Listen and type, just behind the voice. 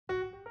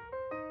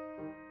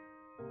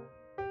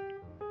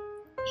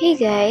Hey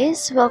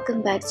guys,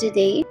 welcome back.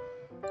 Today.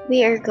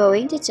 We are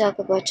going to talk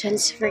about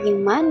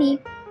transferring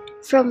money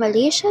from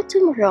Malaysia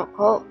to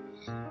Morocco.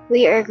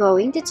 We are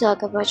going to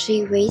talk about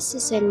 3 ways to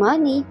send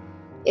money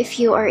if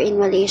you are in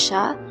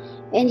Malaysia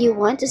and you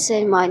want to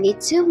send money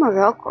to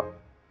Morocco.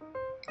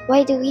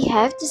 Why do we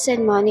have to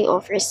send money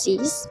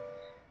overseas?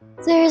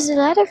 There's a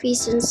lot of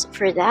reasons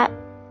for that.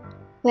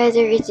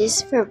 Whether it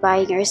is for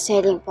buying or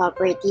selling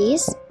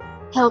properties,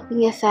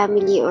 helping a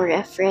family or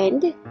a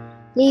friend,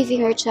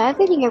 living or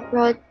traveling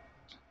abroad,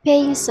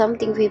 paying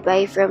something we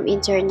buy from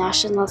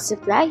international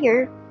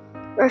supplier,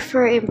 or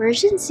for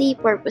emergency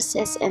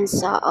purposes and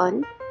so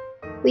on,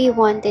 we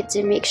wanted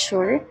to make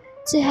sure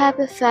to have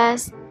a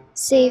fast,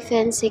 safe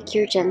and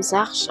secure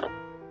transaction.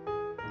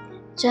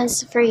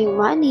 Transferring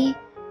money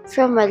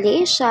from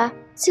Malaysia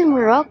to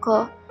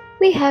Morocco,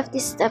 we have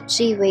these top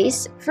 3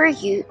 ways for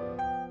you.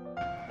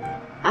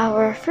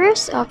 Our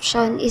first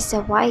option is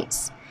the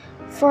Wise,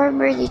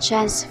 formerly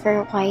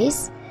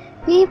TransferWise.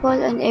 People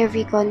on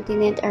every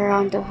continent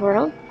around the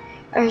world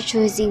are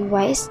choosing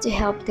Wise to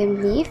help them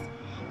live,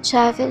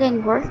 travel,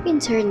 and work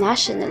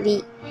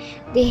internationally.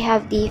 They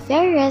have the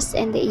fairest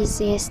and the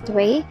easiest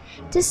way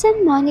to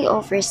send money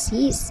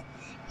overseas.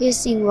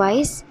 Using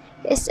Wise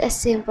is as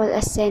simple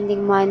as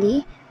sending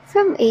money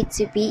from A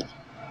to B.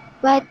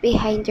 But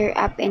behind their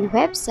app and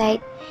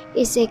website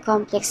is a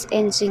complex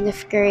engine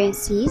of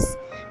currencies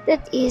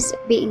that is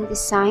being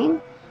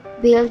designed,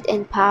 built,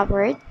 and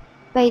powered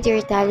by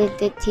their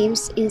talented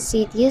teams in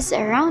cities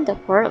around the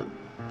world.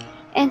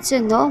 And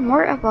to know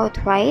more about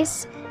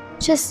Wise,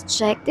 just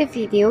check the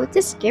video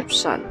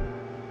description.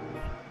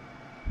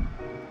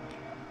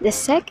 The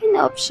second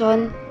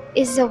option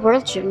is the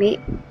World.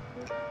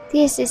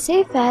 This is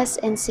a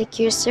fast and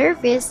secure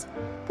service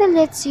that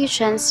lets you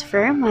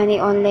transfer money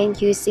online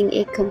using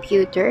a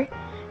computer,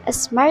 a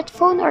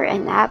smartphone, or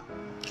an app.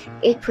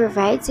 It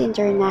provides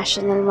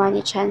international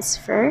money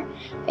transfer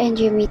and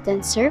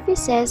remittance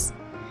services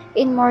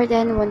in more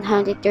than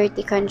 130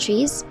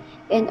 countries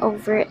and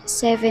over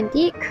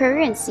 70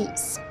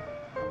 currencies.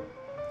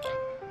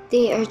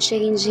 They are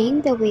changing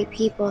the way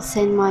people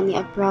send money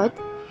abroad,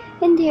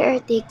 and they are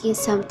taking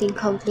something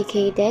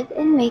complicated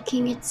and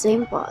making it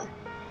simple.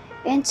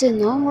 And to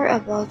know more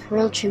about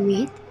World,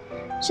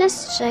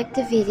 just check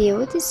the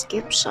video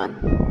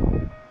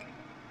description.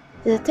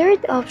 The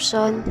third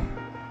option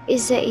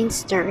is the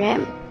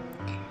Instarem.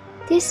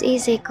 This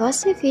is a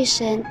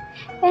cost-efficient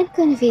and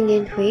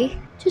convenient way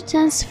to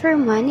transfer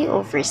money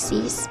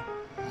overseas.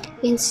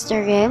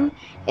 Instarem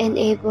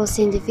enables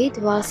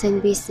individuals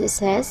and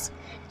businesses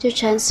to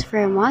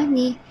transfer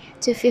money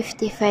to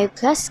 55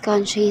 plus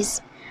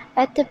countries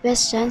at the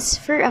best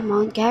transfer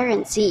amount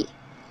guarantee.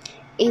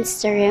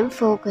 Instarem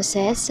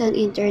focuses on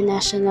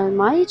international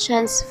money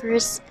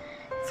transfers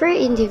for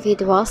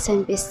individuals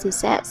and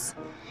businesses.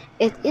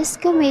 It is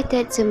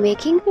committed to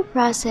making the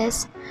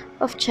process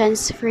of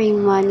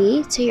transferring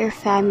money to your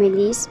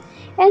families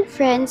and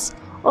friends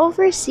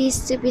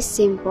overseas to be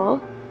simple,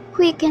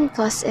 quick, and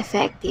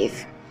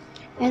cost-effective.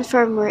 And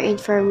for more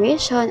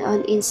information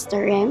on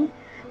Instarem,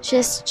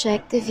 just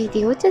check the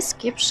video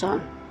description.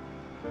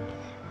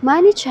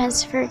 Money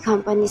transfer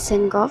companies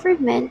and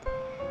government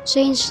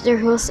change the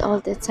rules all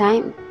the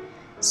time.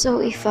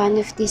 So if one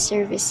of these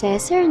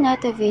services are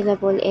not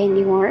available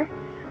anymore,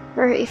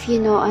 or if you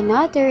know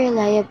another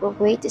reliable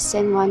way to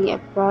send money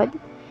abroad,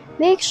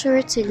 make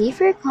sure to leave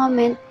your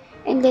comment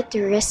and let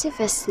the rest of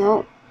us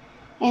know.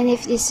 And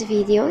if this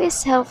video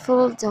is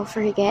helpful, don't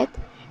forget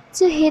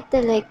to hit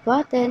the like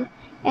button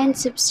and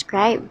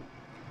subscribe.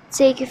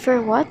 Thank you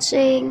for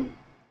watching.